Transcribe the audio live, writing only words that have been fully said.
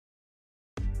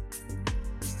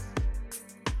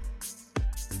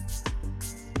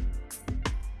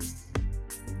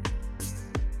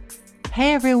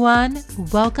Hey everyone,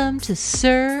 welcome to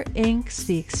Sir Inc.'s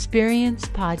The Experience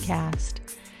podcast,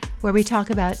 where we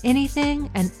talk about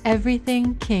anything and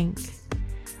everything kink.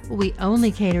 We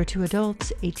only cater to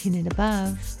adults 18 and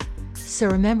above, so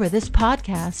remember this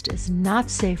podcast is not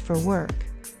safe for work,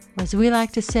 or as we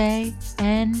like to say,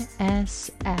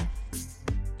 NSF.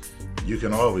 You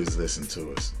can always listen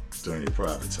to us during your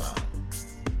private time.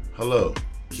 Hello,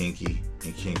 kinky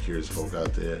and kinkiers folk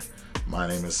out there. My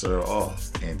name is Sir All,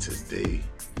 and today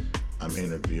I'm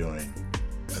interviewing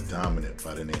a dominant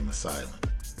by the name of Silent.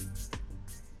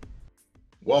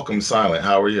 Welcome, Silent.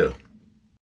 How are you?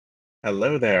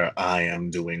 Hello there. I am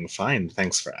doing fine.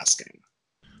 Thanks for asking.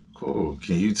 Cool.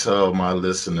 Can you tell my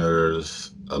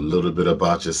listeners a little bit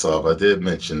about yourself? I did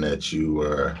mention that you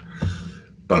were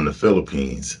from the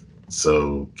Philippines.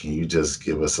 So can you just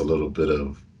give us a little bit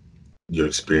of your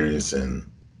experience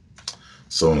and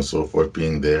so on and so forth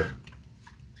being there?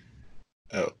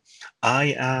 Oh,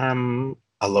 I am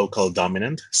a local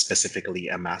dominant, specifically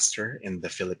a master in the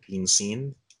Philippine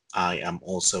scene. I am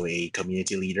also a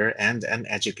community leader and an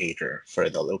educator for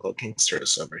the local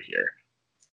kinksters over here.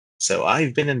 So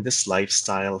I've been in this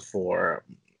lifestyle for,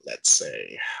 let's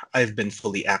say, I've been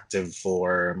fully active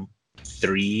for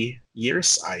 3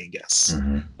 years, I guess.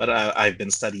 Mm-hmm. But I've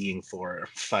been studying for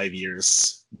 5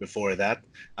 years before that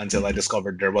until I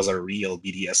discovered there was a real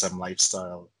BDSM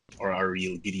lifestyle or a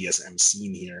real BDSM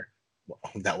scene here. Well,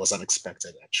 that was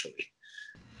unexpected, actually.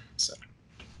 So,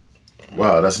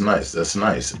 Wow, that's nice. That's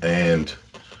nice. And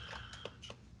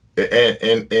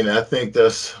I think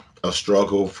that's a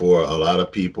struggle for a lot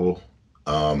of people.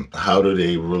 How do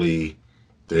they really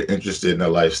they're interested in the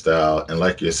lifestyle, and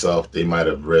like yourself, they might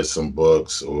have read some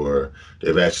books or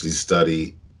they've actually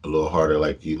studied a little harder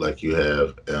like you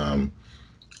have. And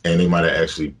they might have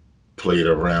actually played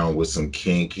around with some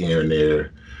kink here and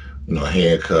there,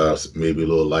 handcuffs, maybe a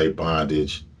little light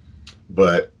bondage.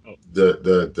 But oh,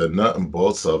 the nut and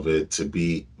bolts of it to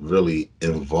be really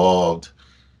involved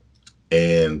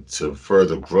and to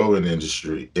further grow an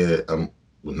industry, well,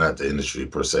 not the industry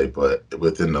per se, but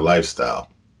within the lifestyle,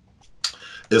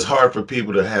 it's hard for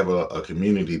people to have a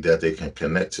community that they can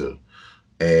connect to.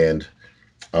 And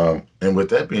with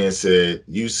that being said,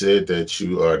 you said that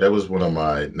you are. That was one of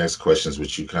my next questions,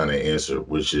 which you kind of answered,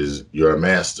 which is you're a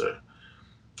master.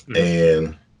 mhm.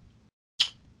 And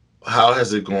how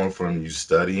has it gone from you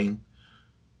studying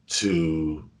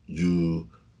to you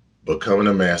becoming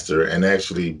a master and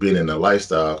actually being in a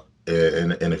lifestyle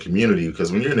in a community?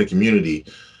 Because when you're in a community,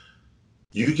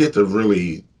 you get to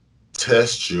really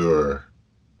test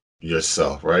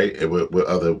yourself, right? And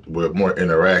with more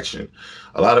interaction.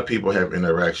 A lot of people have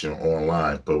interaction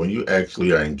online, but when you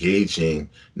actually are engaging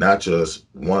not just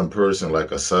one person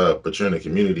like a sub, but you're in a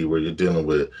community where you're dealing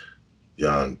with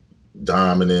young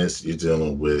dominance, you're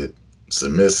dealing with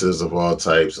submissives of all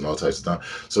types and all types of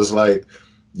stuff. So it's like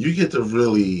you get to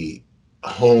really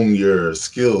hone your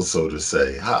skills, so to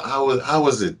say. How was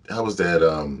that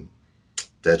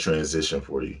transition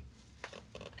for you?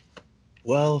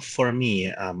 Well, for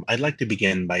me, I'd like to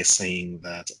begin by saying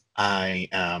that I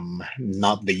am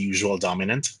not the usual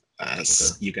dominant, Okay.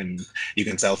 as you can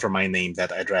tell from my name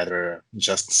that I'd rather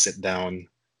just sit down,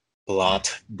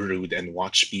 plot, brood, and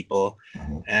watch people,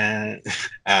 Mhm. and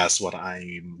as what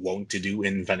I'm wont to do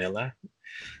in vanilla.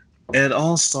 It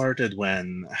all started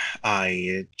when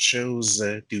I chose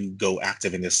to go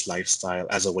active in this lifestyle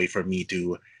as a way for me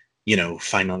to,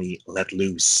 finally let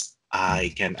loose.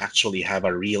 I can actually have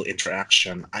a real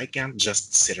interaction. I can't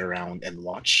just sit around and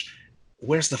watch.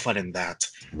 Where's the fun in that?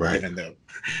 Right. Even though,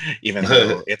 even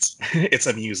though it's it's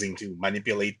amusing to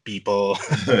manipulate people.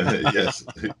 Yes.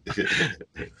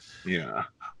 Yeah.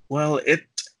 Well, it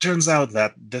turns out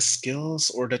that the skills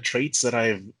or the traits that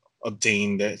I've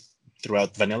obtained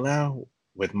throughout vanilla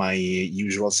with my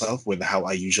usual self, with how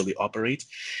I usually operate,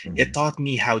 it Mhm. taught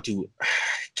me how to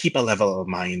keep a level of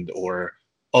mind or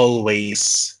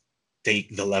always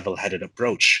take the level headed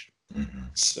approach.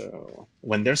 Mhm. So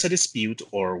when there's a dispute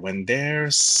or when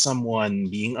there's someone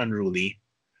being unruly,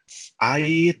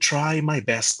 I try my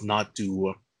best not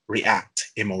to react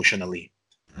emotionally.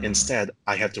 Mhm. Instead,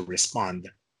 I have to respond.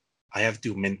 I have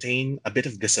to maintain a bit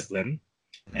of discipline,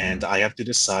 and Mhm. I have to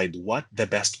decide what the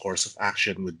best course of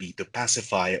action would be to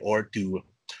pacify or to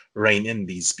rein in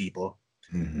these people.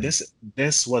 Mhm.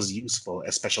 This was useful,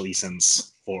 especially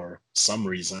since for some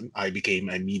reason I became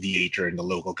a mediator in the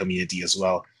local community as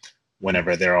well.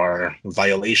 Whenever there are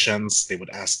violations, they would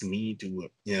ask me to,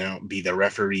 be the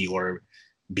referee or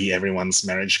be everyone's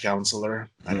marriage counselor.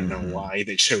 I don't know Mhm. why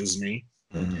they chose me.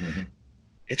 Mhm.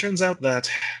 It turns out that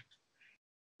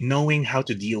knowing how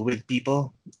to deal with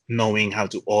people, knowing how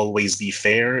to always be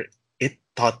fair, it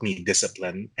taught me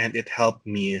discipline, and it helped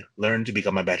me learn to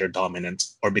become a better dominant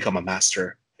or become a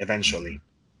master eventually.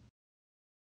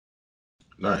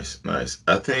 Nice, nice.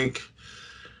 I think,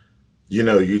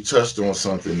 you touched on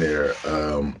something there.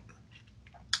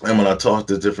 And when I talk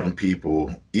to different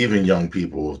people, even young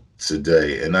people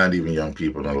today, and not even young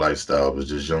people in a lifestyle, but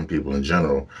just young people in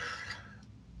general,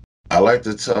 I like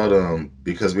to tell them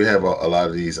because we have a lot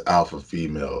of these alpha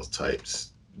female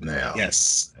types now.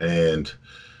 Yes. And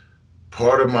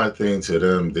part of my thing to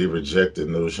them, they reject the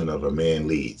notion of a man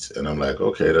leads. And I'm like,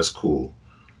 okay, that's cool.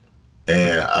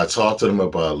 And I talk to them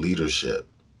about leadership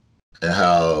and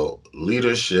how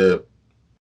leadership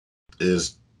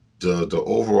is the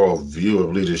overall view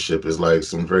of leadership is like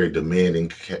some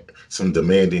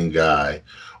demanding guy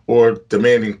or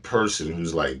demanding person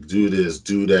who's like, do this,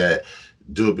 do that,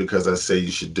 do it because I say you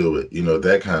should do it,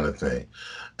 that kind of thing.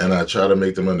 And I try to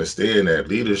make them understand that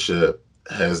leadership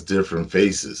has different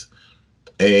faces.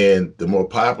 And the more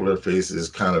popular face is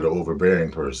kind of the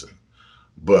overbearing person.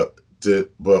 But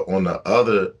but on the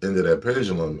other end of that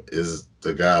pendulum is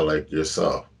the guy like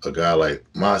yourself, a guy like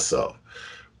myself,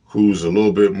 who's a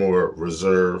little bit more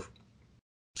reserved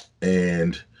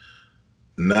and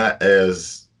not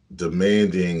as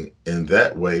demanding in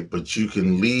that way, but you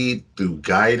can lead through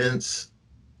guidance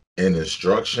and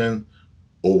instruction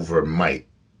over might.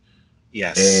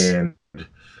 Yes. And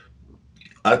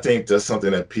I think that's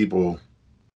something that people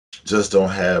just don't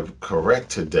have correct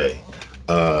today.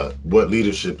 What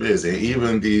leadership is, and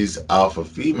even these alpha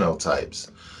female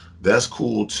types, that's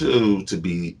cool too to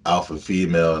be alpha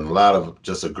female, and a lot of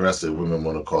just aggressive women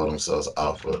want to call themselves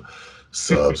alpha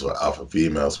subs or alpha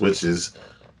females, which is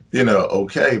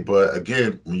okay. But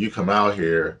again, when you come out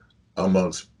here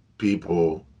amongst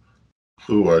people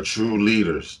who are true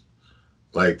leaders,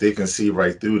 like they can see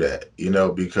right through that,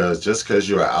 because just because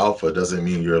you're an alpha doesn't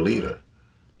mean you're a leader.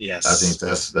 I think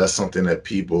Yes. that's something that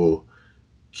people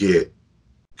get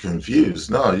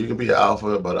confused. No, you can be an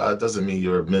alpha, but that doesn't mean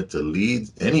you're meant to lead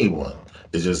anyone.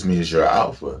 It just means you're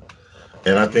alpha.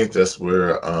 And I Mhm. think that's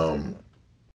where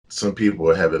some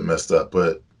people have it messed up.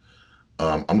 But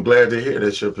I'm glad to hear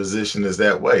that your position is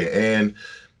that way. And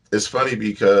it's funny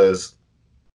because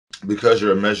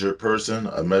you're a measured person,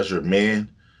 a measured man,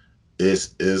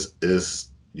 is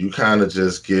you kind of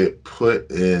just get put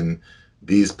in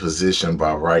these positions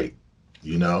by right.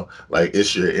 Like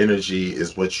it's your energy,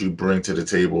 is what you bring to the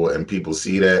table, and people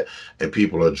see that, and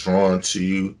people are drawn to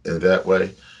you in that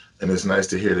way. And it's nice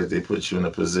to hear that they put you in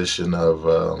a position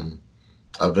of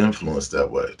influence that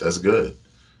way. That's good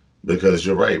because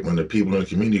you're right. When the people in the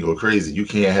community go crazy, you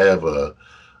can't have a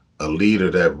leader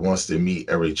that wants to meet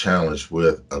every challenge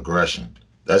with aggression.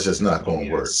 That's just not Oh, going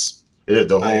to work. yes.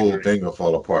 The I whole agree. thing will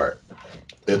fall apart.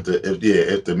 If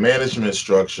the management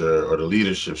structure or the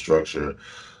leadership structure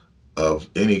of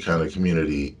any kind of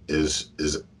community is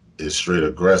straight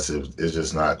aggressive, it's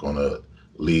just not going to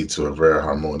lead to a very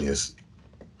harmonious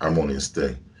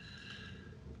thing.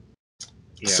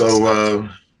 Yes, So absolutely.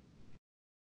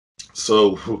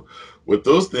 so with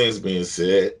those things being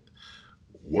said,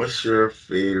 what's your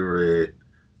favorite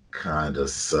kind of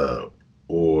sub?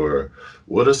 Or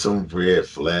what are some red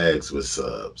flags with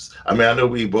subs? I mean, I know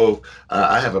we both,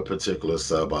 I have a particular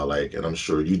sub I like, and I'm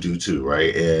sure you do too,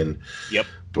 right? Yep.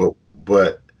 But,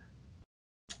 but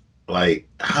like,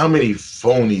 how many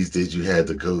phonies did you have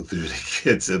to go through to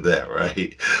get to that,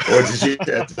 right? Or did you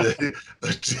have to,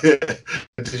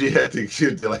 did you have to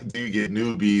get, like, do you get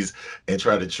newbies and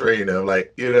try to train them?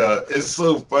 Like, it's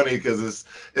so funny because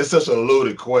it's such a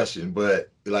loaded question, but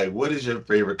like, what is your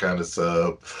favorite kind of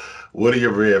sub? What are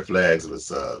your red flags with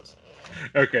subs?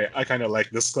 Okay, I kind of like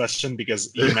this question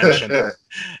because you mentioned,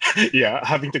 yeah,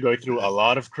 having to go through a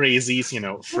lot of crazies,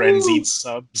 frenzied Woo,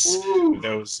 subs, woo,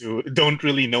 those who don't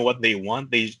really know what they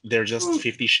want. They're just woo.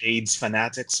 50 Shades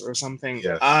fanatics or something.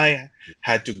 Yes. I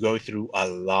had to go through a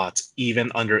lot, even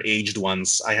underaged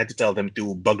ones. I had to tell them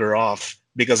to bugger off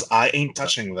because I ain't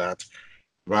touching that.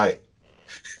 Right.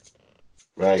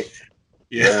 Right.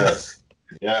 Yeah. Yes.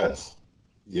 Yes.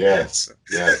 Yes. So,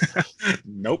 Yes.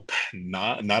 nope,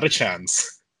 not a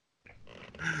chance.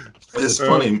 It's So,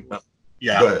 funny. Go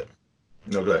yeah. ahead.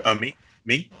 No, go ahead.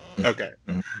 Me? Okay.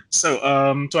 Mhm. So,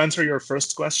 to answer your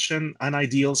first question, an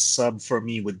ideal sub for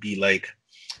me would be like,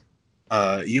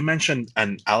 you mentioned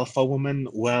an alpha woman.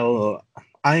 Well,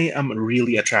 I am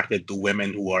really attracted to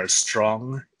women who are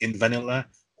strong in vanilla,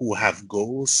 who have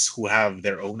goals, who have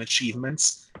their own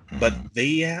achievements, but Mhm.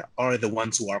 they are the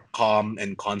ones who are calm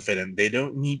and confident. They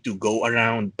don't need to go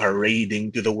around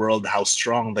parading to the world how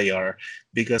strong they are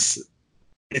because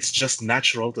it's just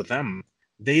natural to them.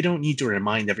 They don't need to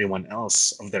remind everyone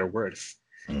else of their worth.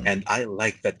 And I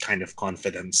like that kind of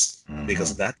confidence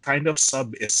because that kind of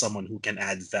sub is someone who can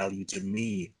add value to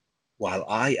me while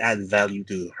I add value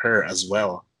to her as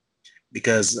well.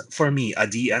 Because for me, a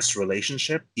DS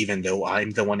relationship, even though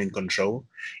I'm the one in control,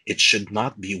 it should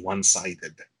not be one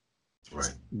sided.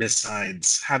 Right.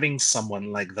 Besides, having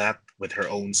someone like that with her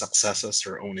own successes,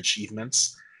 her own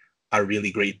achievements, a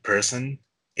really great person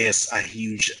is a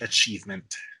huge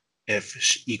achievement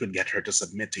if you could get her to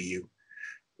submit to you.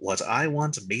 What I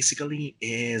want basically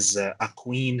is a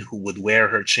queen who would wear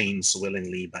her chains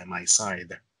willingly by my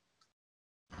side.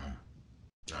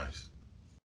 Nice.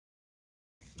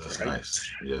 That's Right?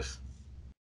 nice. Yes.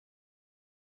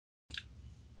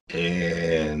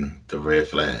 And the red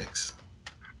flags.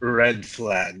 Red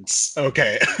flags.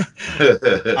 Okay.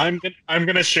 I'm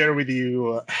gonna share with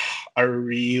you a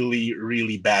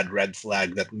really bad red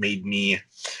flag that made me,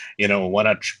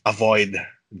 want to avoid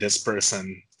this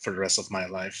person for the rest of my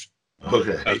life.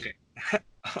 Okay. Okay.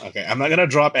 Okay. I'm not gonna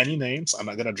drop any names. I'm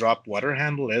not gonna drop what her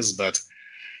handle is, but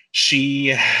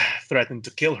she threatened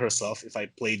to kill herself if I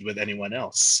played with anyone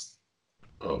else.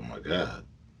 Oh my God.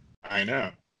 I know.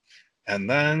 And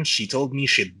then she told me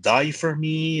she'd die for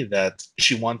me, that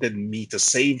she wanted me to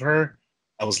save her.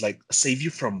 I was like, save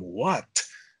you from what?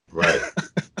 Right.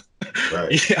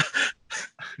 Right. Yeah,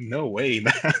 no way,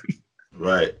 man.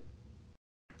 Right.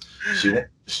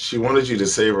 She wanted you to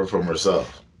save her from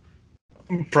herself.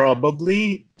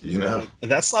 Probably. You know?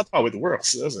 That's not how it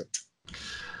works, is it?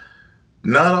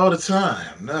 Not all the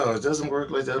time. No, it doesn't work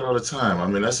like that all the time. I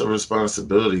mean, that's a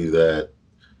responsibility that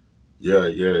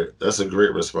that's a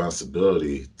great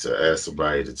responsibility to ask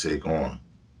somebody to take on.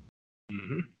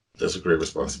 That's a great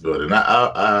responsibility. And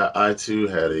I too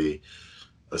had a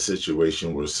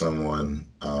situation where someone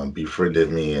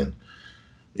befriended me, and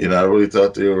I really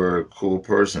thought they were a cool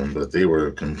person, but they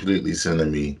were completely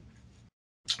sending me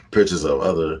pictures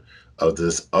of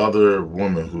this other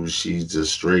woman who she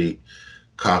just straight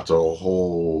copped her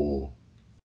whole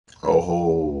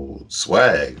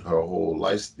swag, her whole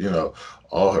life,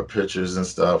 all her pictures and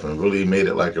stuff, and really made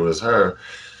it like it was her.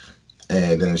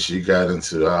 And then she got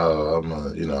into,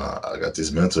 I got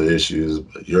these mental issues,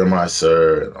 but you're my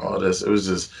sir, and all this. It was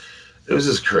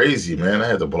just crazy, man. I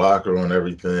had to block her on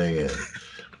everything, and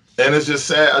it's just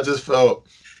sad.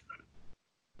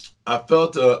 I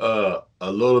felt a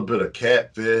little bit of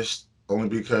catfish only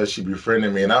because she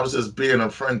befriended me, and I was just being a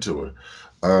friend to her.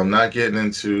 Not getting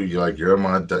into like you're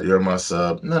my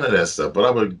sub, none of that stuff. But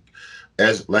I would,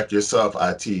 as like yourself,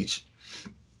 I teach.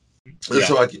 And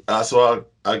Yeah. so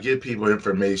I give people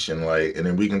information, like, and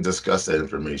then we can discuss that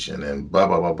information and blah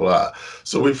blah blah blah.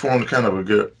 So we formed kind of a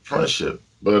good friendship.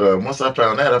 But once I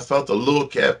found that, I felt a little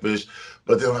catfish,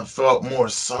 but then I felt more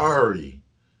sorry.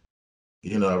 I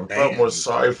felt more Damn.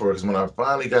 sorry for her because when I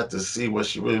finally got to see what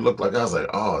she really looked like, I was like,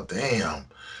 oh damn.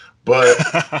 But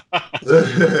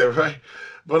right,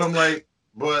 but I'm like,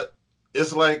 but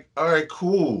it's like, all right,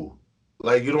 cool.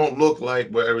 Like you don't look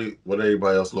like what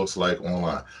everybody else looks like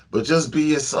online, but just be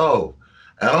yourself.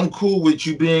 And I'm cool with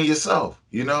you being yourself,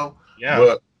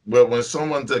 Yeah. But when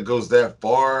someone that goes that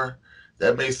far,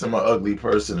 that makes them an ugly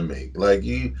person to me. I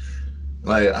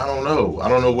don't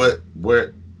know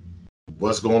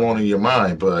what's going on in your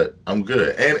mind, but I'm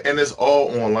good. And it's all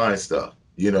online stuff,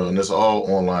 and it's all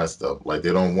online stuff. Like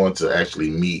they don't want to actually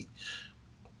meet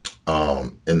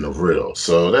in the real.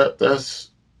 So that's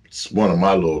one of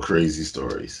my little crazy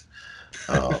stories.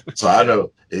 So I Yeah.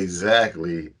 know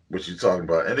exactly what you're talking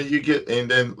about. And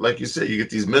then like you said, you get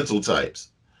these mental types.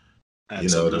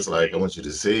 That's like, I Absolutely. want you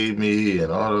to save me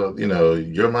and all the,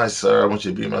 you're my sir. I want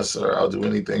you to be my sir. I'll do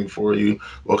anything for you.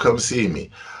 Well, come see me.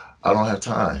 I don't have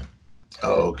time.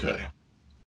 Oh, okay. Yeah.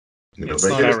 You know, It's but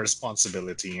not our here's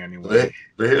responsibility but, anyway.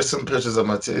 but here's some pictures of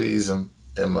my titties and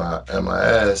my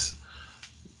ass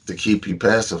to keep you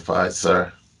pacified,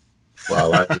 sir.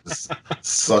 While I just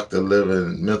suck the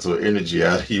living mental energy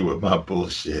out of you with my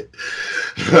bullshit.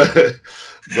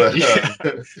 but Yeah.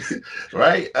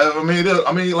 right?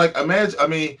 Like imagine. I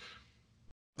mean,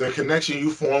 the connection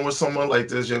you form with someone like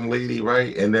this young lady,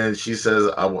 right? And then she says,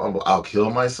 "I'll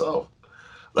kill myself."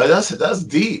 Like that's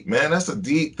deep, man. That's a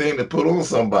deep thing to put on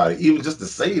somebody, even just to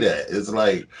say that. It's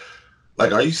like,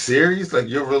 are you serious? Like,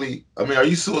 you're really? I mean, are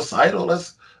you suicidal?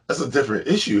 That's a different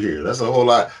issue here. That's a whole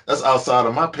lot. That's outside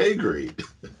of my pay grade.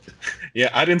 Yeah,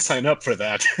 I didn't sign up for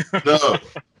that. No,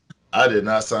 I did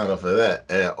not sign up for that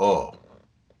at all.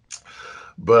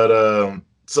 But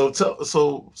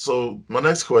so my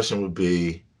next question would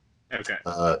be, Okay.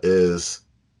 is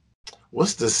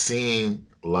what's the scene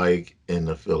like in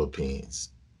the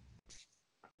Philippines?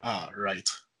 Right.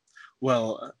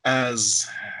 Well, as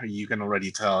you can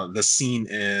already tell, the scene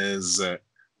is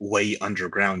way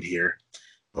underground here.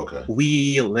 Okay.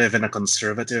 We live in a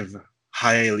conservative,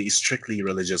 highly strictly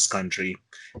religious country,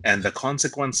 and the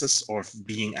consequences of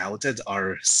being outed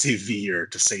are severe,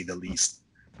 to say the least.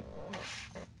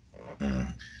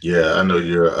 Mm. Yeah, I know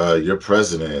your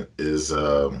president is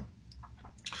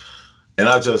and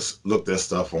I just looked at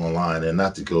stuff online, and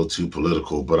not to go too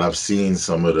political, but I've seen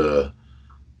some of the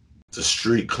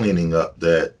street cleaning up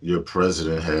that your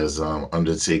president has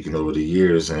undertaken over the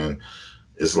years, and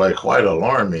it's like quite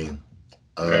alarming.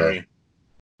 Uh, Very.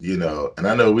 and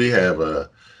I know we have a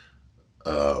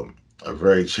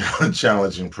very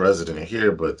challenging president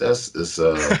here, but that's it's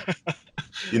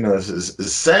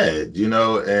sad,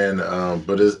 and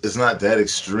but it's not that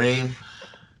extreme.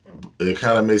 It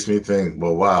kind of makes me think,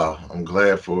 well, wow, I'm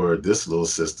glad for this little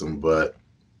system, but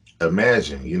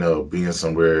imagine, being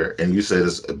somewhere, and you said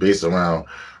it's based around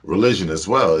religion as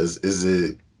well. Is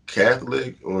it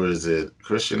Catholic or is it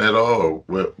Christian at all,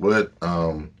 or what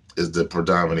is the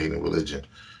predominating religion?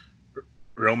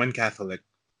 Roman Catholic.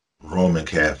 Roman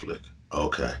Catholic.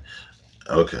 Okay,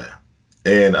 okay.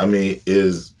 And I mean,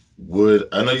 would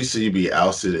I know you say you'd be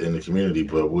ousted in the community,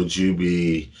 but would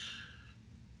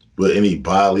any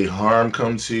bodily harm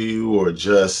come to you, or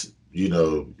just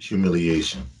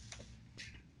humiliation?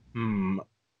 Hmm.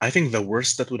 I think the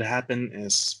worst that would happen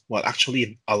is, well,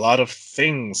 actually, a lot of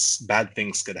things, bad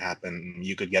things could happen.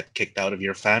 You could get kicked out of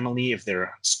your family if they're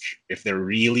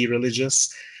really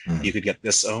religious. You Mm. could get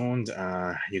disowned.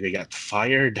 You could get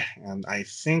fired. And I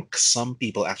think some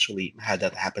people actually had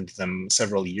that happen to them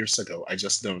several years ago. I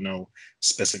just don't know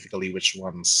specifically which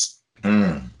ones.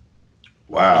 Mm.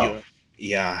 Wow. You,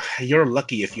 yeah, you're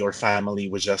lucky if your family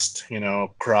would just,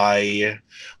 cry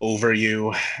over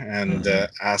you and Hmm.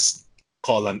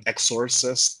 call an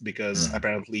exorcist because Mm.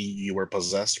 apparently you were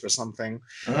possessed or something.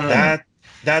 Mm. That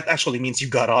that actually means you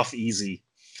got off easy.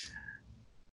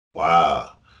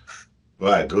 Wow.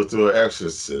 Right. Go through an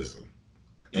exorcism.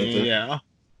 Ain't that? Yeah.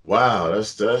 Wow.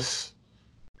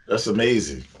 That's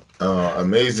amazing.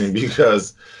 Amazing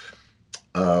because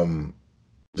um,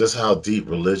 just how deep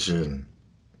religion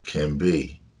can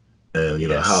be, and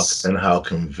Yes. how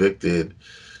convicted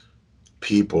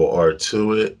people are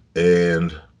to it,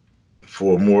 and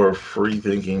for more free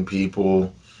thinking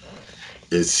people,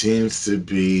 it seems to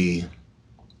be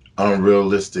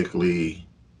unrealistically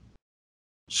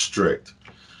strict.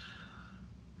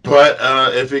 But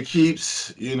if it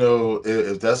keeps,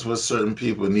 if that's what certain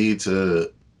people need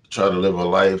to try to live a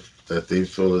life that they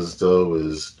feel as though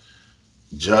is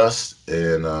just,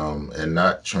 and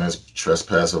not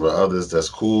trespass over others, that's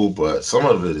cool. But some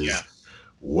of it Yeah. is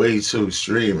way too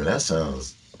extreme, and it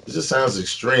just sounds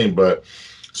extreme. But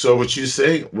so, what you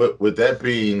say, with that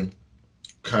being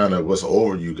kind of what's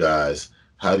over you guys,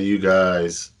 how do you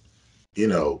guys,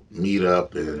 meet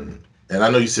up, and I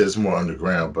know you said it's more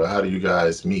underground, but how do you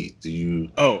guys meet? Do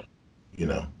you, Oh, you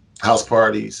know, house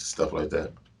parties, stuff like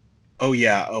that? oh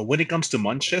yeah. When it comes to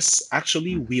munches,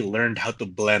 actually, we learned how to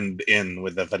blend in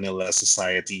with the vanilla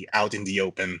society out in the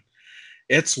open.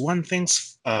 It's one thing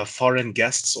foreign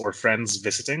guests or friends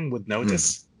visiting would Mm.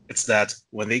 notice. It's that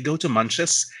when they go to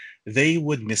Munches, they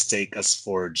would mistake us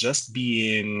for just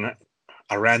being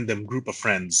a random group of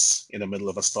friends in the middle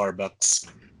of a Starbucks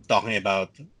talking about,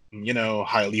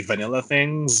 highly vanilla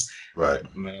things. Right.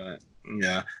 Uh,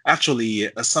 yeah, actually,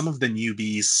 some of the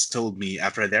newbies told me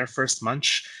after their first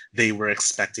munch, they were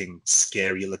expecting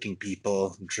scary looking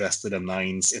people dressed to the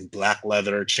nines in black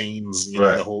leather chains,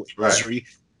 Right. the whole Right. imagery.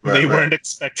 They Right. Right. weren't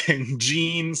expecting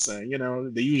jeans, the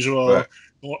Right. usual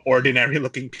ordinary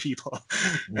looking people.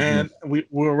 Hmm. And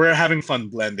we're having fun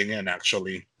blending in,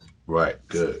 actually. Right.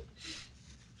 Good.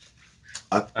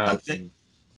 I think Um,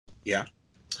 yeah.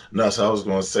 no. So I was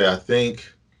going to say, I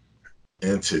think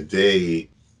in today,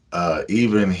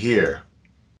 even here,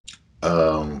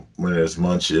 when there's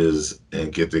munches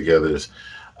and get-togethers,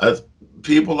 uh,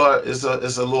 people are it's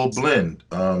a little blend.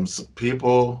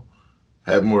 People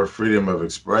have more freedom of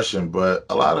expression, but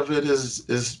a lot of it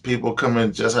is people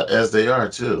coming just as they are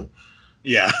too.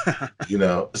 Yeah.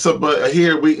 So but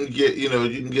here we can get, you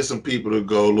can get some people to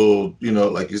go a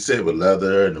little, like you said, with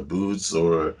leather and the boots,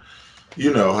 or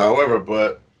however.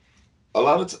 But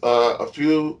a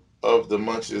few of the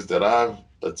munches that I've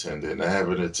attended, and I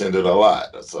haven't attended a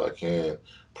lot, so I can't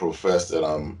profess that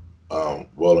I'm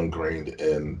well ingrained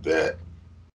in that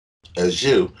as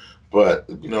you. But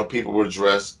people were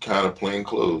dressed kind of plain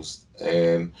clothes,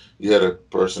 and you had a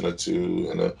person or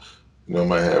two, and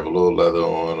might have a little leather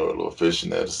on or a little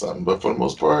fishnet or something. But for the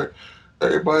most part,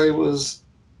 everybody was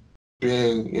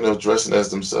being, dressing as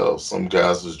themselves. Some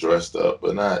guys was dressed up,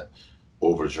 but not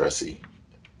over dressy.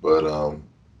 But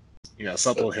Yeah,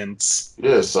 subtle hints.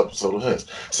 Yeah, subtle hints.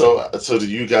 So do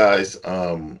you guys?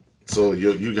 So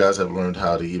you guys have learned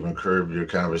how to even curb your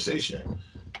conversation,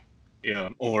 Yeah,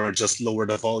 or just lower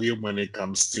the volume when it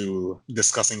comes to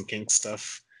discussing kink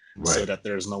stuff, so right? that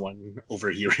there's no one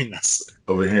overhearing us.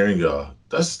 Overhearing y'all.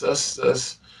 That's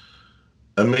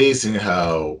amazing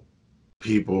how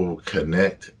people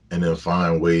connect and then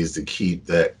find ways to keep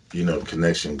that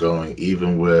connection going,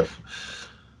 even with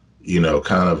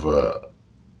kind of a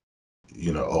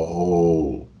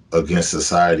whole against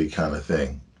society kind of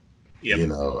thing. Yep,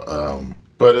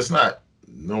 But it's not.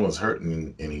 No one's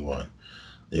hurting anyone.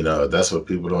 That's what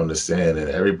people don't understand, and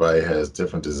everybody has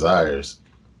different desires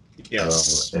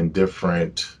yes, and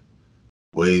different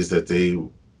ways that they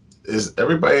is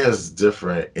everybody has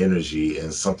different energy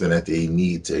and something that they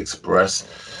need to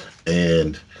express,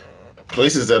 and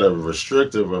places that are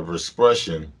restrictive of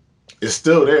expression is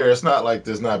still there. It's not like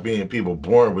there's not being people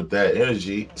born with that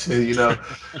energy,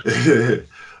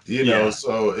 yeah,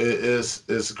 so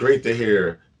it's great to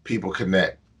hear people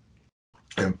connect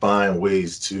and find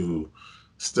ways to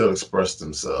still express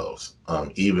themselves,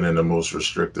 even in the most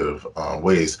restrictive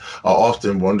ways. I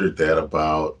often wondered that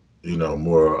about,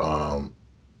 more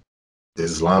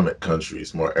Islamic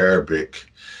countries, more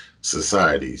Arabic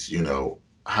societies.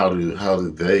 How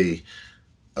do they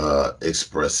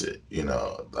express it?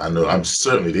 I know I'm mm,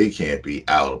 certainly they can't be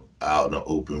out in the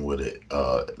open with it.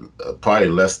 Probably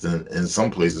less than in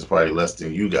some places, probably less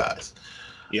than you guys.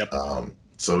 yep.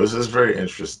 So this is very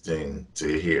interesting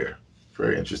to hear.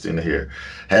 Very interesting to hear.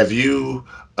 Have you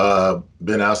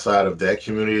been outside of that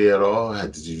community at all?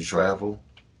 Did you travel?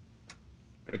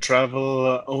 I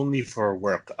travel only for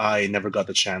work. I never got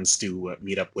the chance to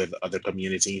meet up with other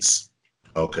communities.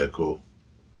 Okay, cool,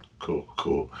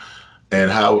 cool. And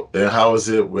how is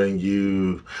it when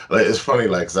you like? It's funny,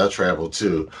 like, 'cause I travel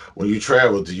too. When you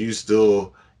travel, do you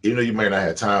still, even though you might not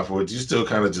have time for it, do you still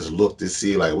kind of just look to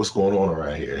see like what's going on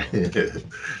around here?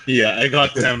 Yeah, I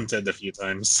got tempted a few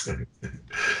times.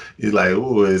 You're like,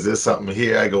 "Ooh, is there something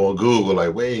here?" I go on Google,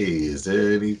 like, "Wait, is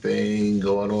there anything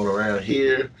going on around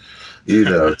here?"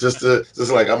 Just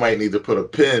like I might need to put a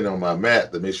pin on my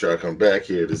map to make sure I come back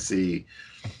here to see,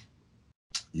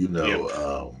 you Yep. know,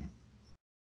 um,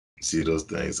 see those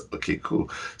things. Okay, cool.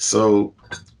 So,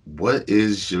 what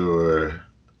is your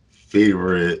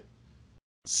favorite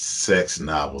sex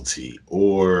novelty,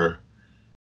 or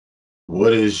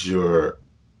what is your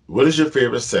what is your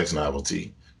favorite sex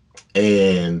novelty,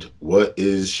 and what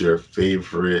is your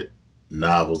favorite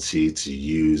novelty to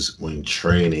use when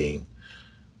training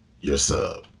your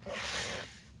sub?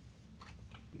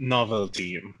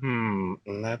 Novelty.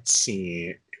 Let's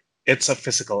see. It's a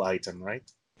physical item, right?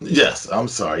 Yes, I'm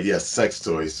sorry. Yes, sex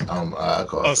toys. I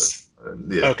call Oh, it that.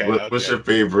 Yeah. okay, What's okay. your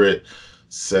favorite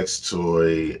sex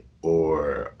toy,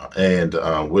 and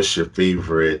what's your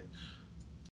favorite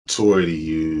toy to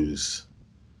use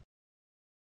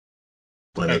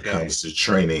when it Okay. comes to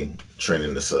training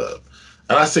the sub?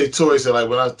 And I say toys, so like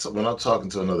when I'm talking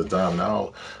to another dom,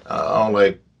 I don't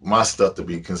like my stuff to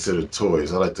be considered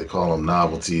toys. I like to call them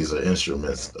novelties or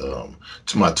instruments,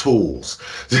 to my tools.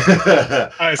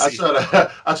 I I see. try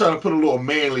to put a little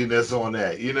manliness on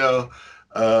that.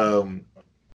 Um,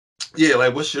 yeah,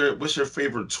 like what's your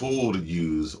favorite tool to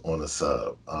use on a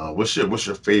sub? What's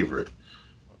your favorite?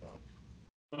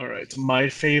 All right. My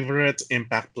favorite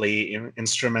impact play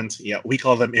instrument. Yeah, we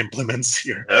call them implements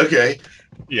here. Okay,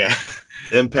 Yeah.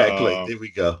 impact play. Um, There we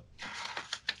go.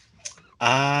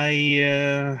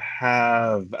 I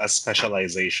have a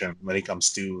specialization when it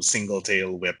comes to single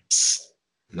tail whips.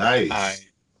 I Nice.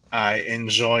 I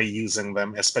enjoy using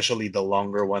them, especially the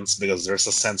longer ones, because there's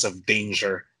a sense of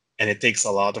danger, and it takes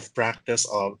a lot of practice,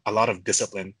 a lot of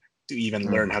discipline to even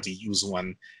learn Mm, how to use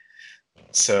one.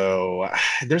 So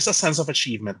there's a sense of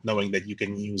achievement knowing that you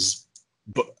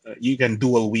can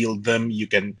dual wield them, you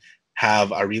can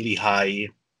have a really high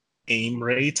aim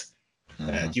rate,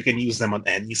 mhm, you can use them on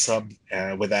any sub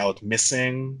without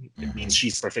missing. It means mhm,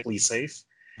 she's perfectly safe.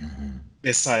 mhm.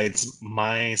 Besides,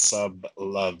 my sub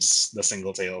loves the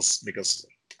single tails because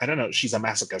I don't know, she's a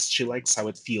masochist. She likes how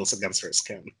it feels against her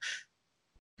skin.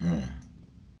 Mm,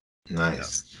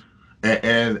 nice. Yes.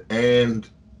 And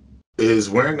is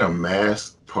wearing a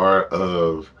mask part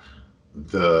of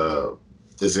the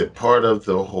is it part of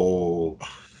the whole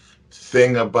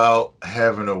thing about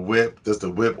having a whip? Does the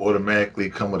whip automatically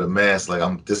come with a mask?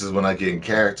 Like, this is when I get in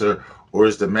character, or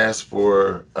is the mask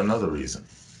for another reason?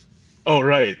 Oh,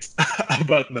 right.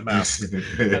 About the mask.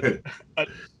 At, at,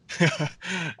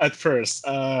 at first,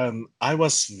 I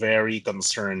was very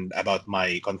concerned about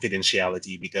my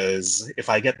confidentiality because if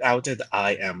I get outed,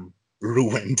 I am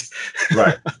ruined.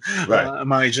 Right. Right.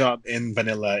 My job in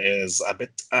vanilla is a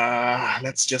bit,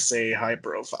 let's just say, high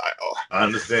profile. I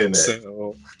understand that.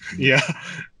 So, yeah.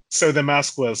 So the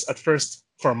mask was at first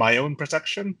for my own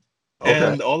protection, Okay.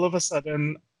 and all of a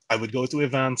sudden, I would go to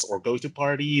events or go to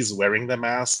parties wearing the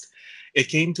mask. It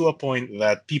came to a point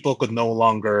that people could no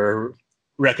longer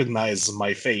recognize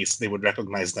my face, they would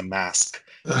recognize the mask.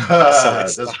 So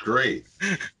it's That's great.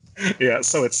 yeah,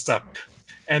 so it stuck.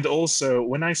 And also,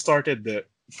 when I started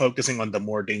focusing on the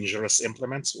more dangerous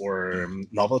implements or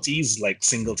novelties like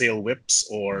single tail whips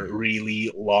or Mhm.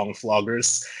 really long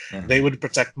floggers, they Mhm. would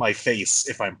protect my face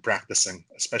if I'm practicing,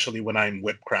 especially when I'm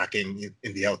whip cracking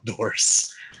in the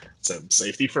outdoors. So,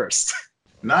 safety first.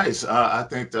 Nice. I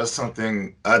think that's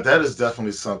something that is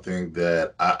definitely something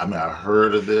that I mean, I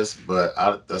heard of this, but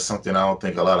that's something I don't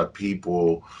think a lot of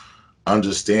people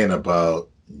understand about,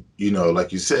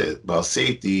 like you said, about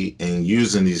safety and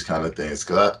using these kind of things.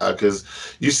 Because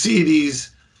you see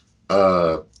these,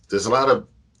 uh, there's a lot of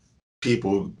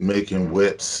people making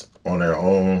whips on their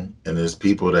own, and there's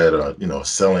people that are,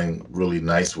 selling really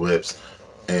nice whips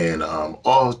and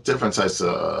all different types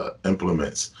of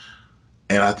implements.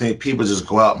 And I think people just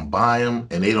go out and buy them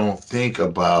and they don't think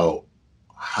about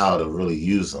how to really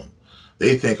use them.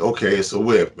 They think, okay, it's a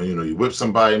whip. You whip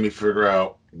somebody and me figure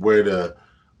out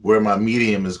where my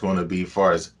medium is going to be as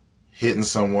far as hitting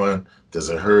someone. Does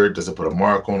it hurt? Does it put a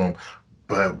mark on them?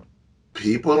 But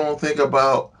people don't think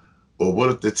about, well,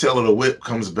 what if the tail of the whip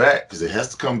comes back? Because it has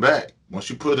to come back. Once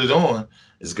you put it on,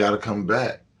 it's got to come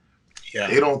back. Yeah.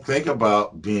 They don't think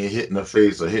about being hit in the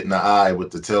face or hitting the eye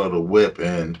with the tail of the whip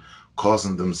and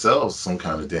causing themselves some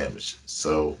kind of damage.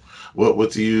 So,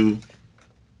 what do you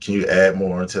can you add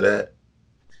more into that?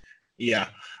 Yeah.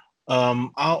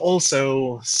 I'll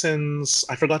also, since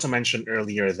I forgot to mention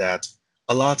earlier that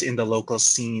a lot in the local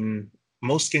scene,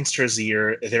 most gangsters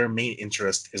here, their main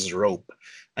interest is rope.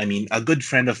 I mean, a good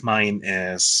friend of mine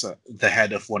is the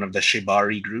head of one of the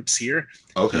Shibari groups here.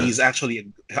 Okay. He's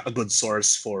actually a good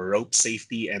source for rope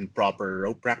safety and proper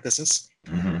rope practices.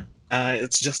 Hmm.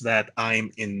 It's just that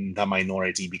I'm in the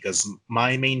minority because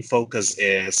my main focus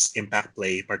is impact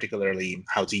play, particularly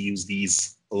how to use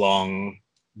these long,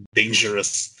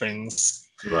 dangerous things.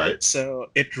 Right. So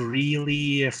it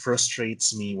really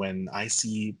frustrates me when I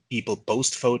see people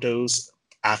post photos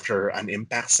after an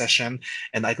impact session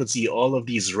and I could see all of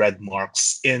these red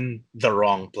marks in the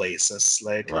wrong places.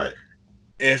 Like, Right.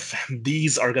 if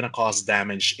these are going to cause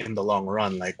damage in the long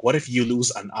run, like, what if you lose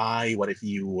an eye? What if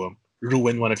you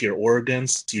ruin one of your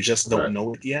organs? You just don't Right.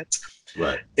 know it yet.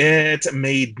 Right. It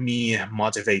made me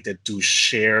motivated to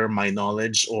share my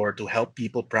knowledge or to help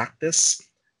people practice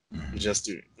Hmm. just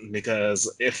to,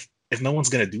 because if no one's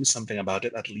gonna do something about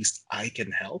it, at least I can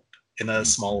help in a Hmm.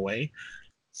 small way.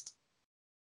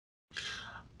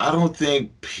 I don't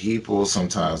think people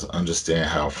sometimes understand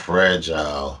how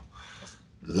fragile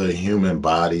the human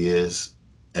body is,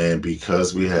 and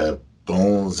because we have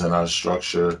bones in our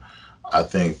structure, I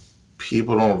think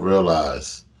people don't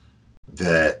realize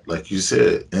that, like you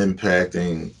said,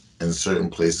 impacting in certain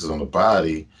places on the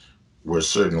body where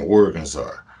certain organs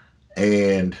are.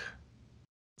 And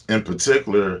in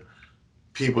particular,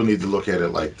 people need to look at it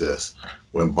like this.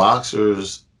 When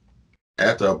boxers,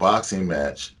 after a boxing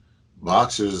match,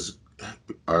 boxers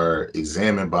are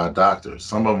examined by doctors.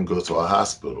 Some of them go to a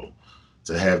hospital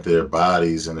to have their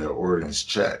bodies and their organs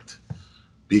checked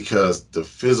because the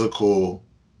physical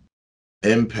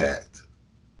impact,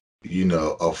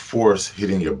 of force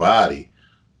hitting your body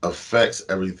affects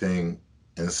everything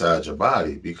inside your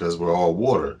body because we're all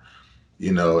water,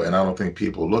 and I don't think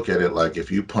people look at it like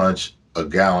if you punch a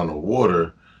gallon of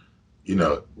water,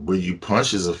 where you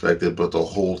punch is affected, but the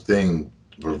whole thing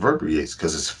reverberates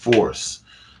because it's force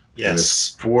and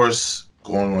it's Yes. force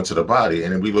going onto the body.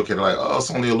 And then we look at it like, oh,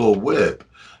 it's only a little whip.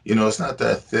 It's not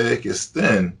that thick, it's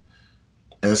thin.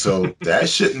 And so that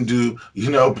shouldn't do,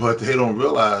 but they don't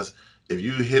realize if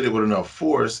you hit it with enough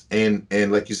force and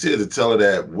like you said, to tell her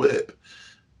that whip,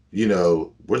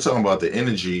 we're talking about the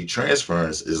energy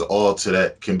transference is all to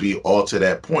that can be all to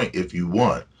that point if you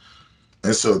want.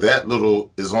 And so that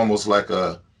little is almost like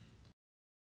a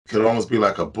could almost be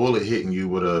like a bullet hitting you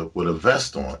with a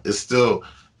vest on. It's still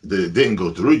it didn't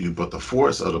go through you, but the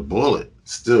force of the bullet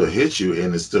still hits you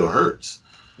and it still hurts.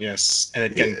 Yes, and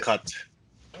it can Yeah. cut.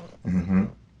 Hmm.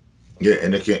 Yeah,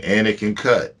 and it can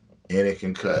cut. And it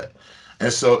can cut.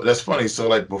 And so that's funny. So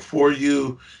like before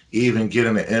you even get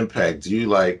an impact, do you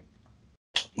like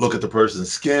look at the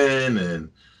person's skin and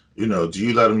do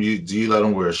you let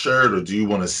them wear a shirt or do you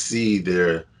want to see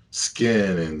their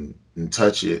skin and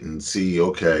touch it and see,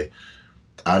 okay,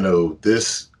 I know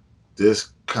this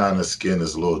kind of skin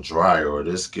is a little drier or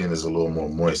this skin is a little more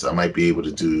moist, I might be able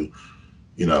to do,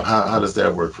 how does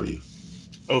that work for you?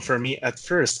 Oh, for me, at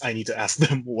first, I need to ask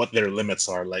them what their limits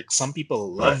are. Like some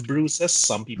people Right. love bruises,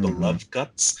 some people Mm-hmm. love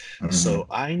cuts. Mm-hmm. So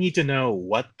I need to know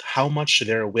how much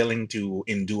they're willing to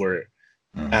endure,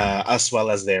 Mm-hmm. as well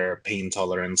as their pain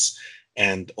tolerance.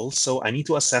 And also, I need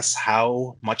to assess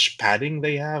how much padding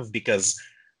they have because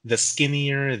the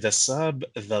skinnier the sub,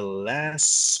 the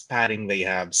less padding they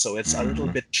have. So it's a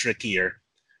little Mm-hmm. bit trickier.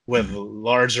 With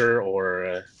larger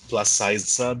or plus-sized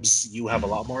subs, you have a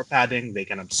lot more padding. They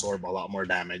can absorb a lot more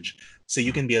damage. So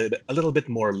you can be a little bit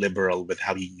more liberal with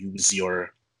how you use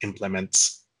your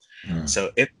implements. Mm-hmm. So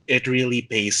it really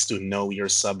pays to know your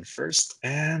sub first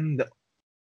and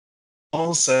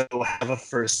also have a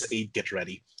first aid kit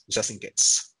ready just in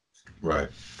case. Right.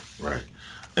 Right.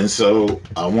 And so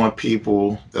I want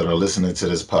people that are listening to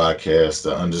this podcast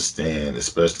to understand,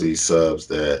 especially subs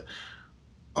that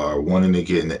are wanting to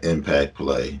get into impact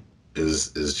play,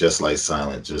 is just like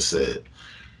Silent just said.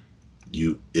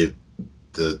 If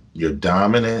your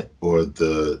dominant or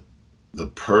the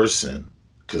person,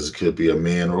 because it could be a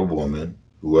man or a woman,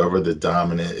 whoever the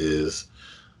dominant is,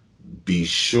 be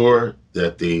sure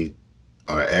that they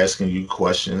are asking you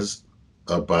questions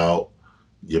about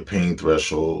your pain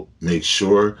threshold. Make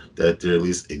sure that they're at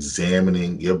least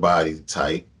examining your body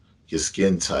type, your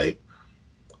skin type,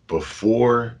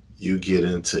 before you get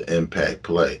into impact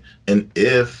play. And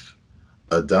if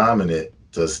a dominant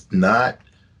does not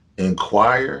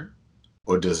inquire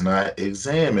or does not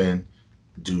examine,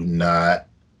 do not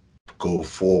go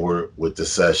forward with the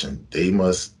session. They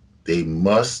must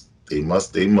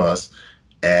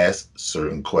ask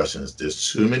certain questions.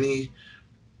 There's too many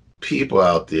people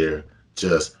out there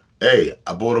just, hey,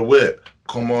 I bought a whip.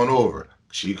 Come on over.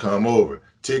 She come over.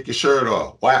 Take your shirt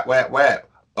off. Whap, whap, whap.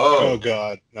 Oh Oh,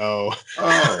 God, no.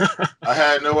 oh, I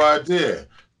had no idea.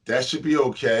 That should be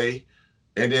okay.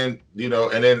 And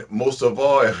then most of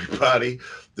all, everybody,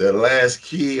 the last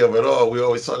key of it all, we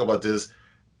always talk about this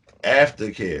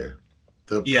aftercare.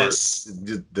 Yes.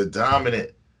 The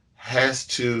dominant has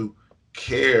to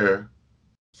care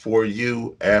for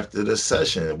you after the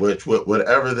session,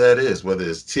 whatever that is, whether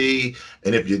it's tea,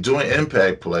 and if you're doing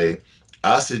impact play,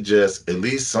 I suggest at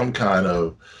least some kind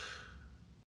of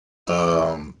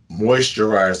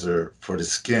moisturizer for the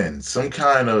skin, some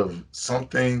kind of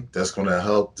something that's going to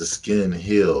help the skin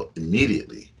heal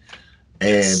immediately.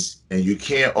 And Yes. and you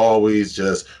can't always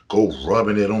just go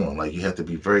rubbing it on. Like you have to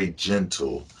be very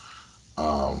gentle,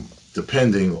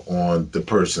 depending on the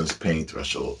person's pain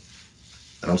threshold.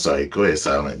 And I'm sorry, go ahead,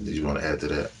 Silent. Did you want to add to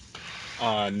that?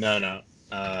 No, no.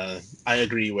 I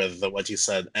agree with what you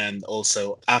said. And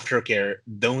also, aftercare,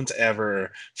 don't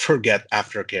ever forget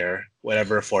aftercare,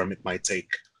 whatever form it might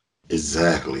take.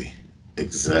 Exactly.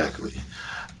 Exactly.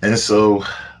 And so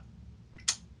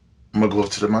I'm gonna go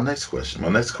to my next question. My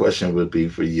next question would be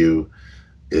for you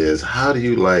is how do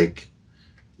you like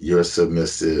your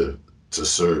submissive to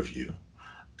serve you?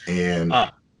 And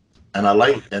Ah, and I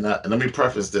like okay. and let me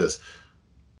preface this.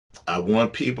 I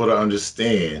want people to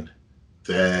understand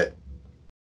that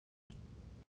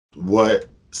what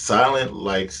Silent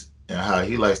likes and how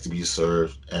he likes to be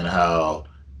served and how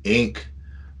Ink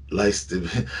likes to be,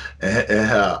 and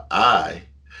how I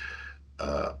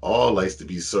all likes to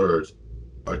be served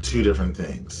are two different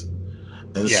things.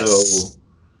 And so Yes.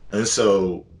 and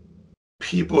so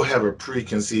people have a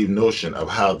preconceived notion of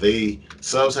how they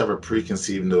subs have a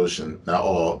preconceived notion, not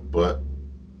all, but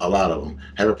a lot of them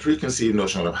have a preconceived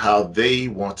notion of how they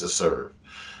want to serve.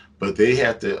 But they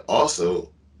have to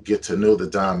also get to know the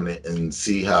dominant and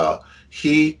see how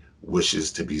he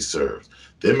wishes to be served.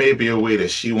 There may be a way that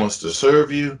she wants to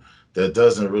serve you that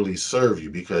doesn't really serve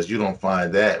you because you don't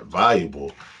find that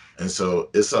valuable. And so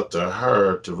it's up to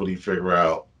her to really figure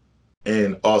out,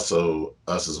 and also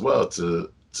us as well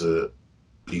to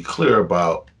be clear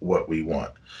about what we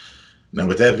want. Now,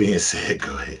 with that being said,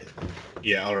 go ahead.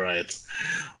 Yeah, all right.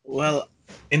 Well,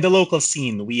 in the local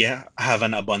scene, we have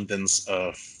an abundance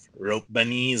of rope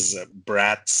bunnies,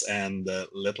 brats, and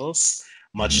littles,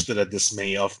 much to the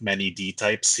dismay of many D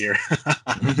types here.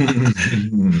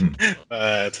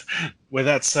 But with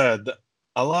that said,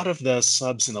 a lot of the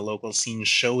subs in the local scene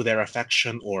show their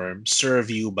affection or serve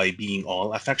you by being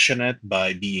all affectionate,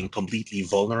 by being completely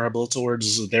vulnerable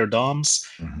towards their doms,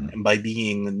 and by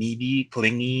being needy,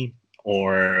 clingy,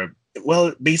 or,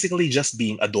 well, basically just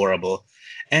being adorable.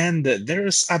 And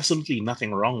there's absolutely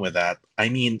nothing wrong with that. I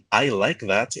mean, I like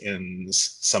that in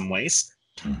some ways.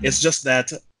 It's just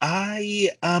that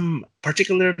I am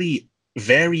particularly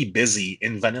very busy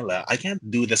in vanilla. I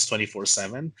can't do this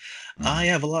 24/7. I Mhm.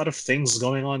 have a lot of things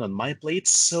going on my plate,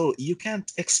 so you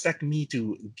can't expect me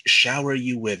to shower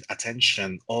you with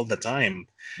attention all the time.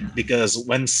 Mhm. Because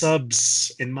when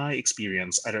subs, in my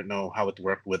experience, I don't know how it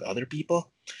worked with other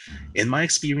people. In my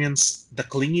experience, the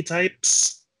clingy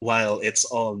types, while it's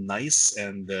all nice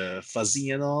and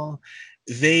fuzzy and all,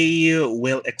 they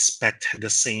will expect the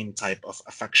same type of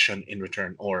affection in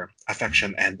return, or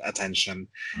affection and attention.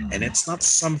 And Mhm. it's not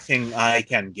something I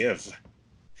can give.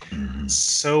 Mhm.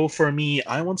 So for me,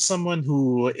 I want someone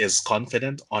who is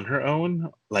confident on her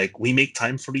own. Like, we make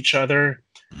time for each other.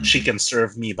 She Mhm. can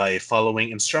serve me by following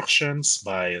instructions,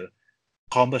 by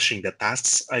accomplishing the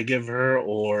tasks I give her,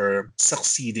 or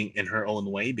succeeding in her own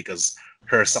way, because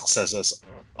her successes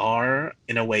are,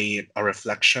 in a way, a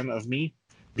reflection of me,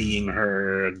 being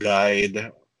her guide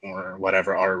or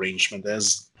whatever our arrangement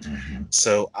is. Mhm.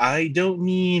 So I don't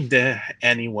need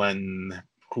anyone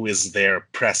who is there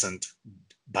present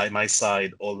by my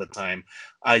side all the time.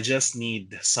 I just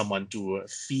need someone to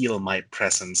feel my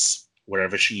presence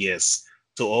wherever she is,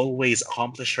 to always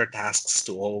accomplish her tasks,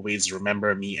 to always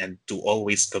remember me, and to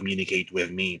always communicate with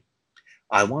me.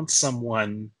 I want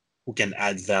someone who can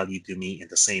add value to me in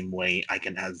the same way I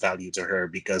can add value to her,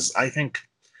 because I think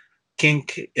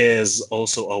kink is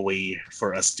also a way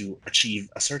for us to achieve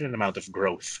a certain amount of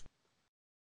growth.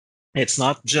 It's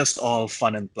not just all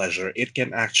fun and pleasure, it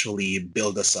can actually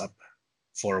build us up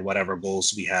for whatever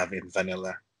goals we have in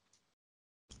vanilla.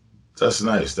 That's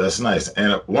nice. That's nice.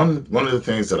 And one of the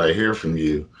things that I hear from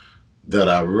you that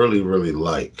I really really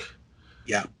like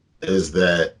Yeah. is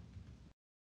that,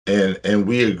 and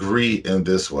we agree in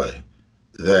this way,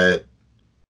 that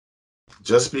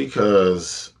just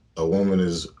because a woman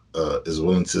is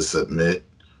willing to submit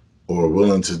or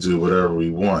willing to do whatever we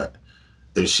want,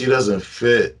 if she doesn't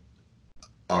fit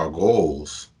our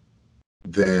goals,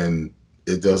 then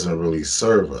it doesn't really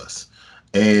serve us.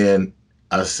 And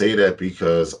I say that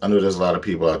because I know there's a lot of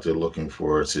people out there looking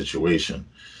for a situation.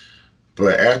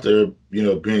 But after,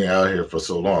 being out here for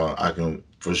so long, I can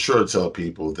for sure tell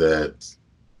people that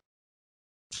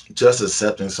just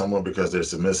accepting someone because they're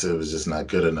submissive is just not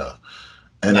good enough.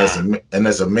 And as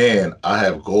Nah. a man, I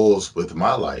have goals with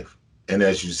my life. And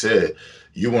as you said,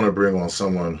 you want to bring on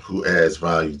someone who adds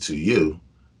value to you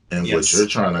and what you're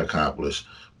Yes. trying to accomplish,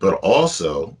 but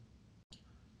also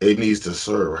it needs to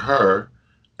serve her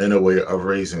in a way of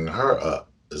raising her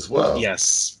up as well.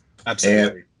 Yes. And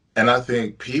Absolutely. and I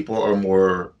think people are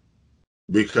more,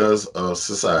 because of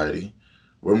society,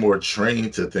 we're more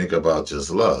trained to think about just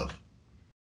love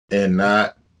and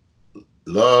not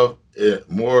love it,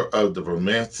 more of the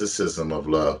romanticism of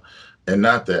love and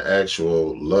not the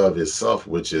actual love itself,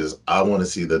 which is I want to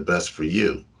see the best for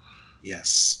you.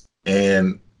 Yes.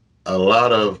 And a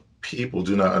lot of people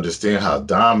do not understand how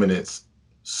dominance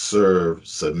serve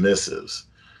submissives.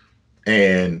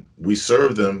 And we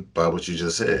serve them by what you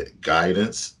just said,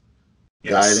 guidance.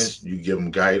 Yes. You give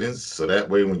them guidance. So that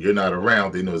way, when you're not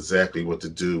around, they know exactly what to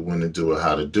do, when to do it,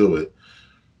 how to do it.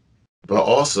 But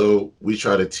also, we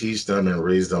try to teach them and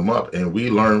raise them up, and we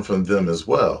learn from them as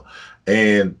well.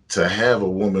 And to have a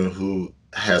woman who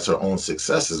has her own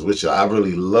successes, which I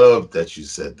really love that you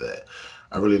said that.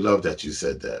 I really love that you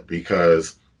said that,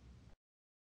 because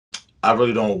I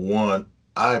really don't want,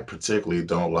 I particularly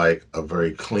don't like a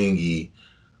very clingy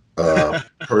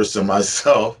person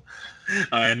myself.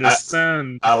 I I,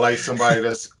 understand. I like somebody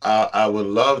I would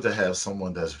love to have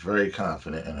someone that's very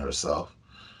confident in herself,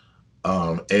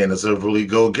 and is a really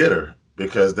go getter,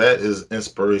 because that is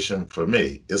inspiration for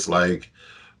me. It's like,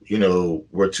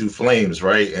 we're two flames,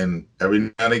 right? And every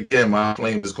now and again, my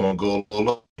flame is going to go a little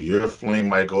low. Your flame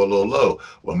might go a little low.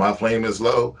 When my flame is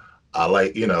low, I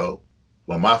like,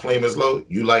 when my flame is low,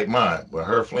 you like mine. When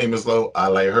her flame is low, I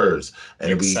like hers.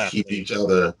 And we Exactly. keep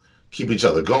each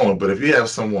other going. But if you have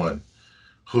someone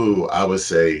who, I would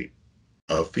say,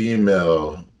 a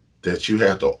female that you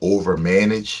have to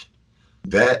overmanage,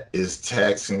 that is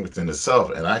taxing within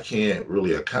itself. And I can't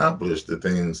really accomplish the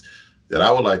things that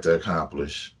I would like to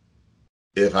accomplish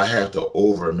if I have to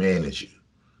overmanage you.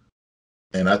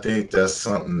 And I think that's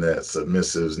something that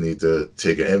submissives need to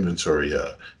take an inventory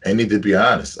of and need to be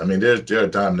honest. I mean, there are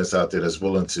dominants out there that's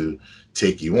willing to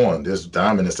take you on. There's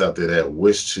dominants out there that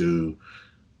wish to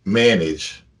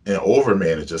manage and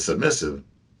overmanage a submissive.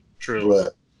 True.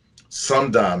 But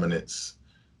some dominants,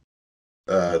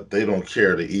 they don't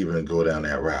care to even go down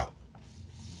that route.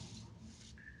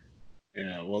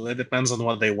 Yeah. Well, it depends on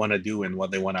what they want to do and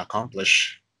what they want to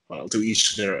accomplish. Well, to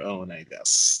each their own, I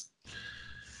guess.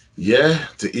 Yeah,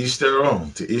 to each their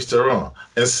own, to each their own.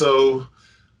 And so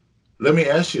let me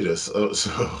ask you this.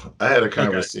 So I had a Okay.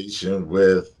 conversation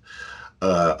with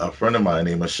a friend of mine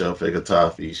named Michelle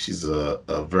Fegatafi. She's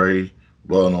a very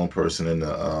well-known person in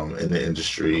the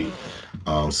industry,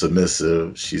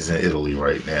 submissive. She's in Italy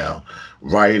right now.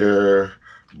 Writer,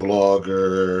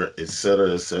 blogger,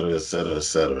 etc., etc., etc.,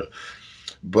 etc.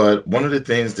 But one of the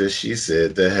things that she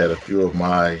said that had a few of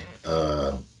my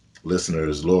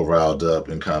listeners a little riled up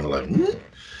and kind of like, "Hmm?"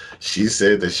 She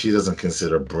said that she doesn't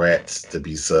consider brats to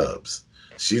be subs.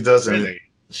 She doesn't. Really?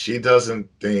 She doesn't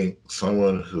think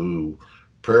someone who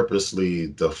purposely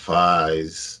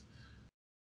defies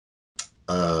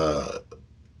uh,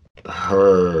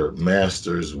 her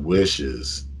master's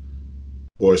wishes,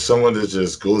 or someone that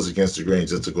just goes against the grain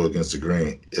just to go against the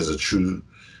grain, is a true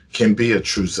can be a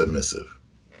true submissive.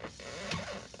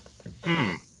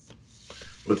 Hmm.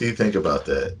 What do you think about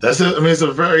that? I mean, it's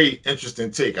a very interesting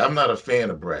take. I'm not a fan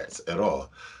of brats at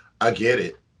all. I get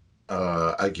it.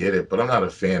 I get it, but I'm not a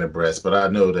fan of brats. But I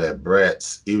know that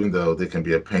brats, even though they can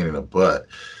be a pain in the butt,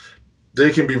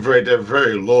 they're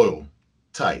very loyal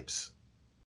types.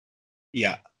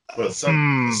 Yeah. But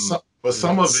some Let's of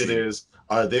it see. is,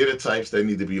 are they the types that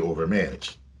need to be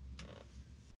overmanaged?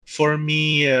 For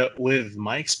me, with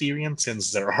my experience,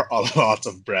 since there are a lot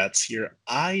of brats here,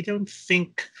 I don't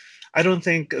think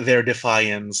their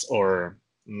defiance, or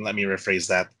let me rephrase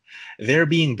that, they're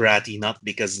being bratty not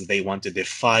because they want to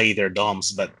defy their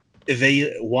doms, but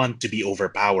they want to be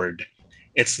overpowered.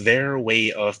 It's their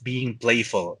way of being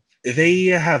playful. They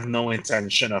have no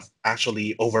intention of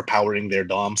actually overpowering their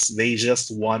doms. They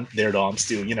just want their doms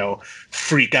to,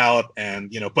 freak out and,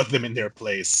 put them in their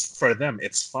place. For them,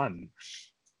 it's fun.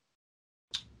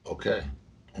 Okay,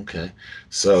 okay.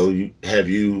 So have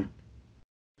you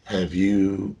had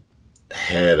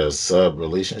a sub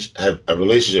relationship, have a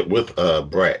relationship with a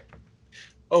brat,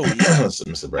 Oh yeah. so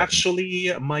Mr. Bratton?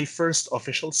 Actually, my first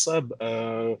official sub,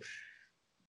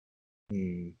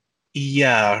 hmm,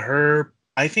 yeah,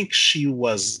 I think she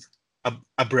was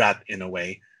a brat in a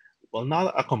way. Well,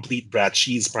 not a complete brat.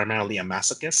 She's primarily a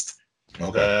masochist.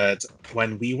 Okay. But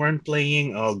when we weren't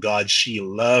playing, oh God, she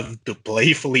loved to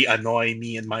playfully annoy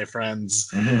me and my friends.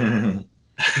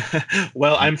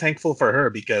 Well, I'm thankful for her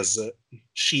because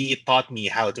she taught me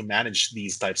how to manage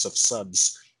these types of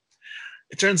subs.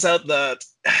 It turns out that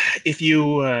if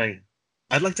you,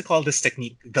 I'd like to call this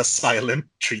technique the silent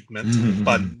treatment,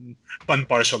 pun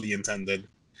partially intended.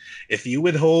 If you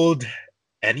withhold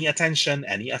any attention,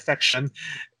 any affection,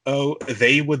 oh,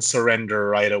 they would surrender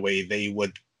right away. They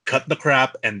would cut the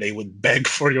crap and they would beg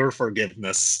for your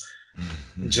forgiveness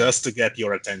just to get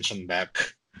your attention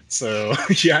back. So,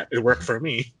 yeah, it worked for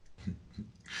me.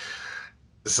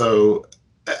 So,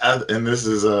 and this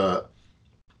is and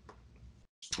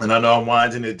I know I'm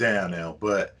winding it down now,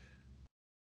 but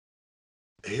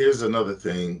here's another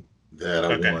thing that I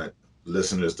Okay. want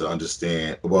listeners to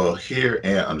understand. Well, hear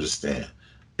and understand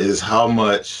is how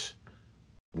much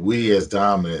we as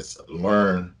dominants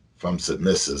learn from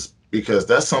submissives, because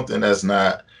that's something that's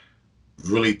not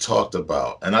really talked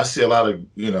about. And I see a lot of,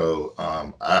 I'm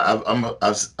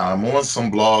on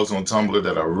some blogs on Tumblr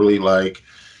that I really like,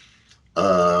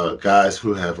 guys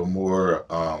who have a more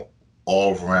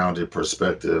all-rounded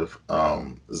perspective.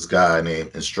 This guy named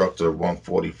Instructor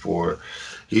 144,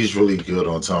 he's really good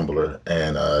on Tumblr,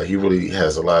 and he really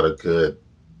has a lot of good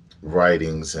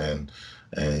writings, and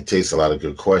he takes a lot of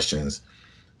good questions.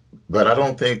 But I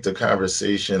don't think the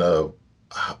conversation of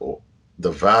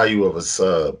the value of a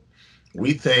sub,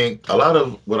 we think a lot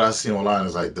of what I see online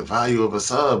is like the value of a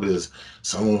sub is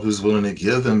someone who's willing to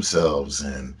give themselves,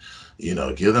 and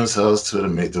give themselves to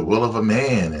the will of a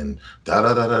man, and da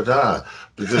da da da da.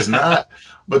 But there's not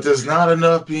but there's not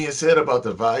enough being said about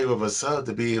the value of a sub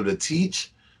to be able to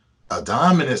teach a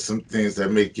dominant some things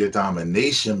that make your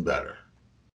domination better.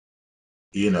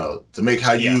 To make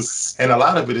how you, Yes. and a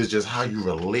lot of it is just how you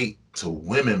relate to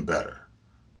women better.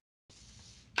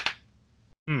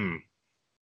 Hmm.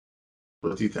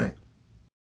 What do you think?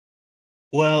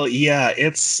 Well, yeah,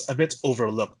 it's a bit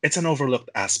overlooked. It's an overlooked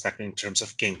aspect in terms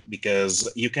of kink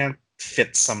because you can't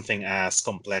fit something as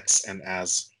complex and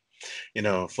as,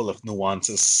 full of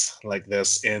nuances like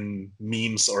this in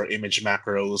memes or image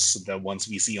macros, the ones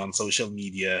we see on social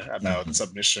media about Mm-hmm.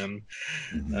 submission.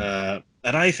 Mm-hmm.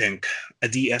 And I think a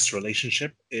DS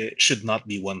relationship, it should not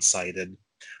be one-sided.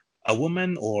 A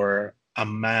woman or a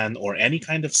man or any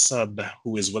kind of sub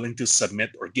who is willing to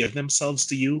submit or give themselves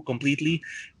to you completely,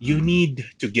 you Mm-hmm. need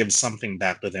to give something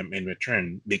back to them in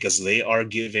return because they are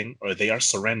giving or they are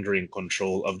surrendering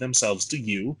control of themselves to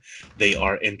you. They Mm-hmm.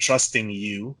 are entrusting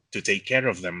you to take care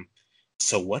of them.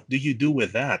 So, what do you do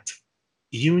with that?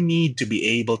 you need to be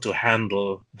able to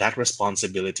handle that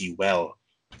responsibility well.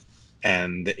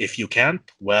 And if you can't,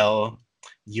 well,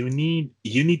 you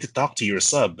need to talk to your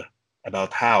sub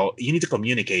about how you need to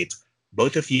communicate.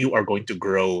 Both of you are going to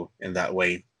grow in that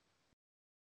way.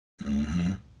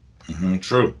 Hmm.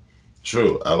 True.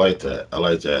 True. I like that. I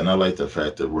like that. And I like the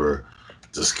fact that we're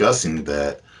discussing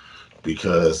that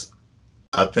because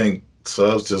I think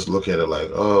subs just look at it like,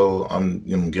 oh,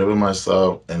 I'm giving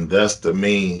myself, and that's the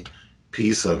main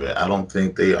piece of it. I don't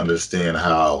think they understand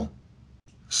how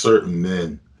certain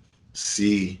men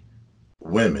see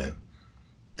women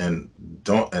and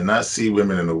don't and not see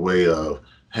women in a way of,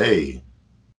 hey,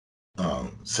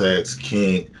 sex,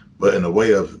 kink, but in a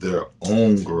way of their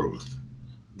own growth.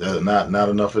 That not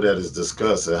enough of that is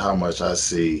discussed at how much I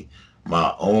see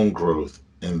my own growth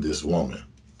in this woman.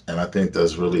 And I think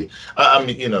that's really, I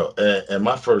mean, and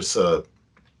my first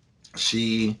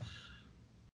she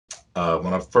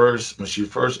when she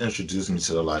first introduced me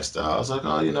to the lifestyle, I was like,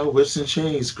 oh, whips and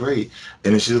chains, great.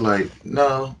 And then she was like,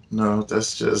 no, no,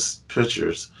 that's just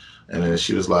pictures. And then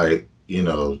she was like,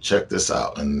 check this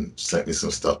out, and sent me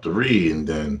some stuff to read. And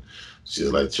then she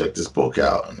was like, check this book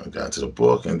out. And I got into the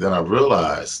book, and then I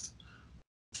realized,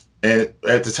 and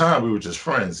at the time we were just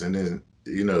friends. And then,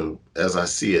 as I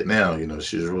see it now,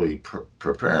 she was really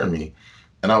preparing me.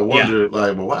 And I Yeah. wondered,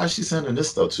 like, well, why is she sending this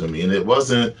stuff to me? And it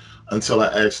wasn't until I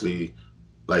actually,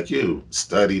 like you,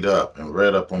 studied up and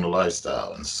read up on the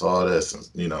lifestyle and saw this and,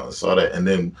 saw that, and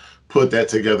then put that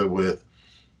together with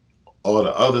all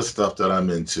the other stuff that I'm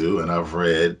into and I've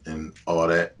read and all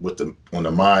that with the on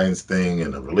the minds thing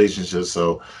and the relationship.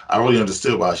 So I really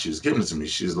understood why she was giving it to me.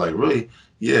 She was like, really,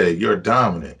 yeah, you're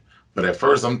dominant. But at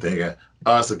first I'm thinking,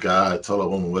 oh, it's a guy told a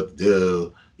woman what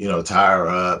to do, tie her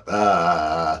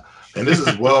up. And this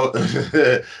is well and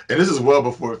this is well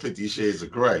before 50 Shades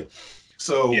of Grey.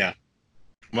 So Yeah.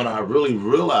 when I really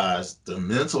realized the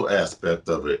mental aspect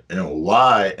of it and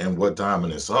why and what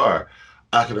dominants are,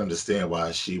 I could understand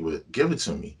why she would give it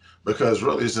to me. Because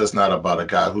really, it's just not about a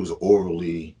guy who's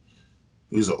overly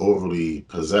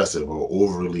possessive or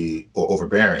overly or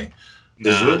overbearing.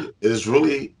 It's Nah.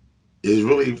 really it's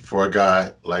really for a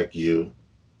guy like you,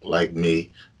 like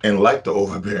me, and like the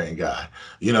overbearing guy.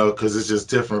 Because it's just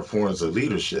different forms of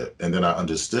leadership. And then I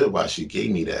understood why she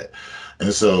gave me that.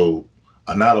 And so,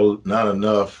 not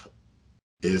enough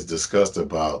is discussed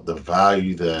about the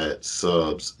value that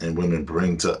subs and women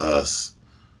bring to us,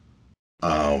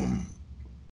 um,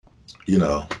 you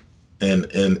know, and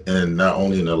not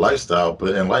only in the lifestyle,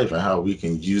 but in life, and how we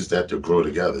can use that to grow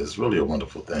together. It's really a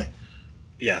wonderful thing.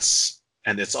 Yes.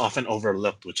 And it's often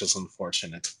overlooked, which is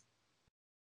unfortunate.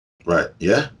 Right.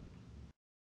 Yeah.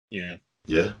 Yeah.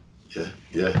 Yeah. Yeah.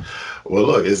 Yeah. Well,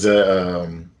 look, is there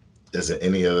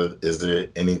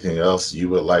anything else you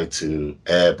would like to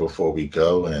add before we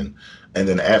go? And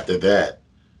then after that,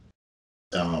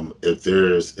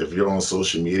 if you're on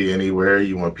social media anywhere,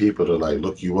 you want people to like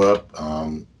look you up,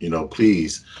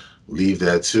 please leave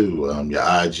that too. Your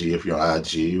IG, if you're on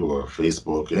IG or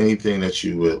Facebook, anything that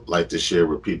you would like to share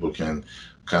where people can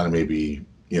kind of maybe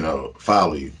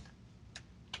follow you.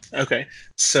 Okay.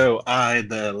 So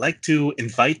I'd like to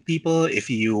invite people, if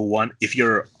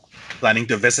you're planning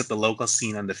to visit the local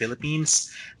scene in the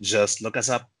Philippines, just look us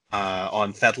up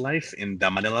on FetLife in the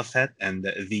Manila Fet and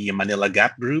the Manila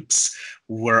Gap groups.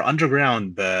 We're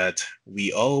underground, but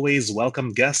we always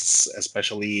welcome guests,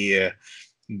 especially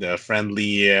the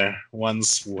friendly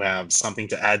ones who have something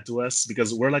to add to us,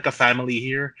 because we're like a family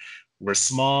here. We're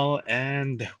small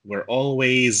and we're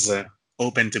always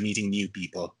open to meeting new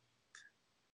people.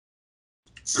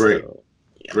 Great. So,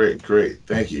 yeah. Great, great.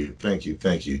 Thank you, thank you,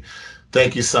 thank you,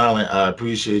 thank you, Silent. I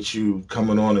appreciate you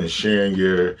coming on and sharing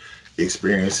your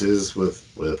experiences with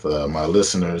my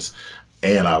listeners,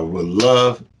 and I would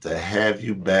love to have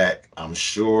you back. I'm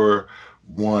sure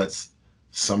once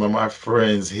some of my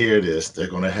friends hear this, they're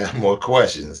gonna have more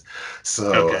questions.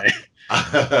 So, Okay.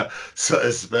 so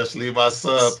especially my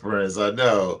sub friends, I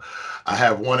know I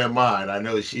have one in mind. I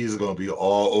know she's gonna be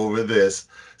all over this.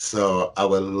 So I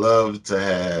would love to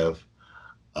have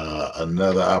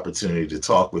another opportunity to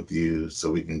talk with you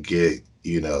so we can get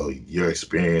your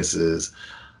experiences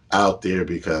out there,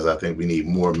 because I think we need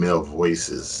more male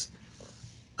voices.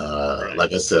 Right.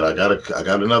 Like I said, I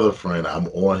got another friend. I'm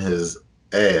on his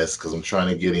ass because I'm trying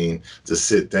to get him to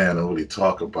sit down and really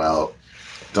talk about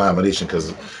domination,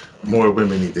 because more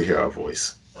women need to hear our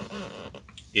voice.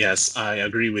 Yes, I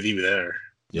agree with you there.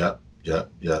 Yep, yep,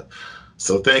 yep.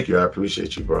 So thank you. I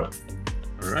appreciate you, bro.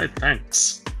 All right,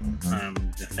 thanks. Hmm.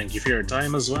 Thank you for your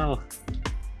time as well.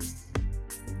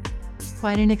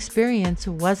 Quite an experience,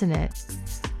 wasn't it?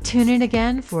 Tune in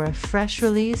again for a fresh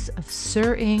release of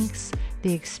Sir Inc.'s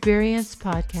The Experience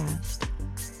podcast.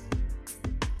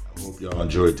 I hope y'all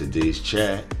enjoyed today's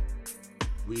chat.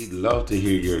 We'd love to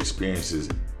hear your experiences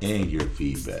and your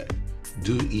feedback.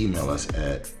 Do email us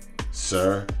at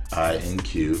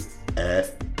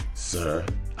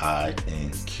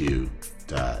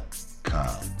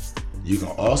sirinq@sirinq.com. You can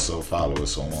also follow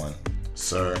us on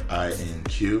Sir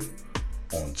INQ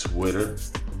on Twitter,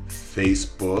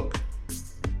 Facebook,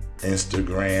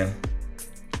 Instagram,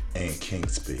 and King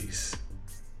Space.